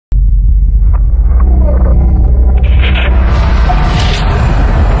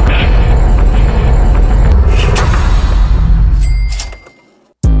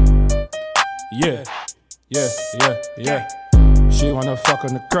Yeah. She wanna fuck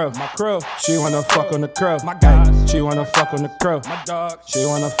on the crow. My crow. She wanna fuck on the crow. My guys. She wanna fuck on the crow. My dogs. She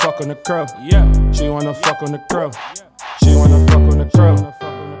wanna fuck on the crow. Yeah. She wanna fuck on the crow. She wanna fuck on the crow.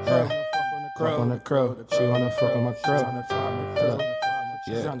 Fuck on the crow. She wanna fuck on my crow.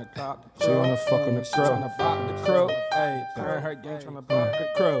 Yeah. She wanna fuck on the crow. Tryna block the crow. Hey, her game tryna block the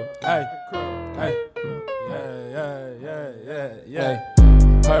crow. Hey, hey. Yeah.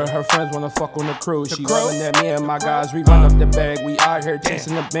 Her friends wanna fuck on the crew. She loving that me and my guys, we run up the bag. We out here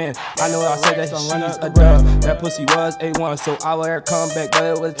chasing the band. I know I said that she's a dub. That pussy was A1, so I let her come back, but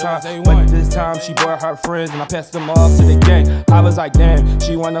it was time. But this time she brought her friends and I passed them off to the gang. I was like, damn,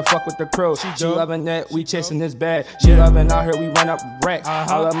 she wanna fuck with the crew. She loving that we chasing this bag. She loving out here, we run up racks.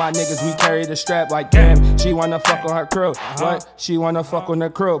 All of my niggas, we carry the strap like damn. She wanna fuck on her crew. What? She wanna fuck on the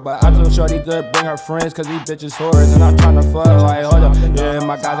crew. But I told shorty to bring her friends, cause these bitches whores. And I'm tryna fuck like, hold up. Yeah,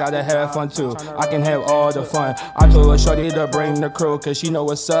 my guys gotta have fun too. I can have all the fun. I told her shorty to bring the crew, cause she know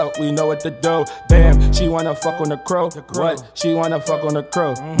what's up, we know what to do. Damn, she wanna fuck on the crow. What? She wanna fuck on the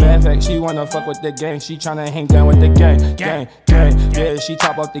crow. Matter of fact, she wanna fuck with the gang. She tryna hang down with the gang. Gang. Yeah, she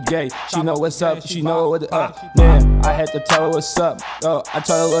top off the gate. She know what's up, she know what's up. Man, I had to tell her what's up. I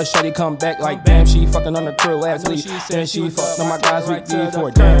told her little shorty come back like damn, she fucking on the crew last week. Then she fucked on my guys week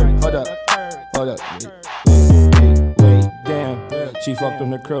before. Damn, hold up. Wait, damn. She fucked on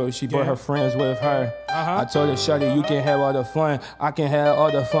the crew, she brought her friends with her. I told her, shorty, you can have all the fun. I can have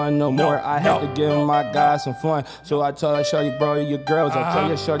all the fun no more. I had to give my guys some fun. So I told her, shorty, bro, your girls. I told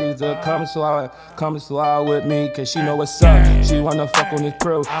your shorty to come slide with me, cause she know what's up. She wanna fuck on this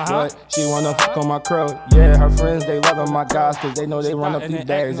crew, but she wanna fuck on my crew. Yeah, her friends, they loving my guys, cause they know they run up these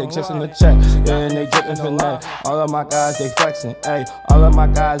bags. They chasing the check, and they dripping for that. All of my guys, they flexing, ayy. All of my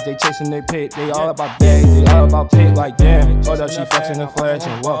guys, they chasing their pit. They all about bags, they all about pit, like damn. Hold up, she flexing and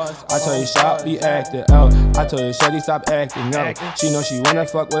flashing, whoa. I told you, shop, be acting out. I told her, shorty, stop acting out. She know she wanna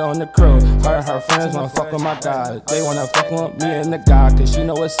fuck with on the crew. Her friends wanna fuck with my guys. They wanna fuck with me and the guy, cause she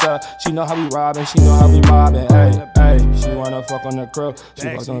know what's up. She know how we robbing, she know how we mobbing. Ayy, she wanna fuck on the crew. She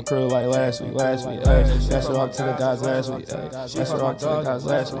fucked on the crew like last week. Ayy, that's her up to the guys last week. Ayy, that's her up to the guys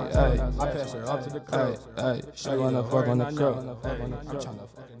last week. Ayy, I passed her up to the crew. Ayy, she wanna fuck on the crew.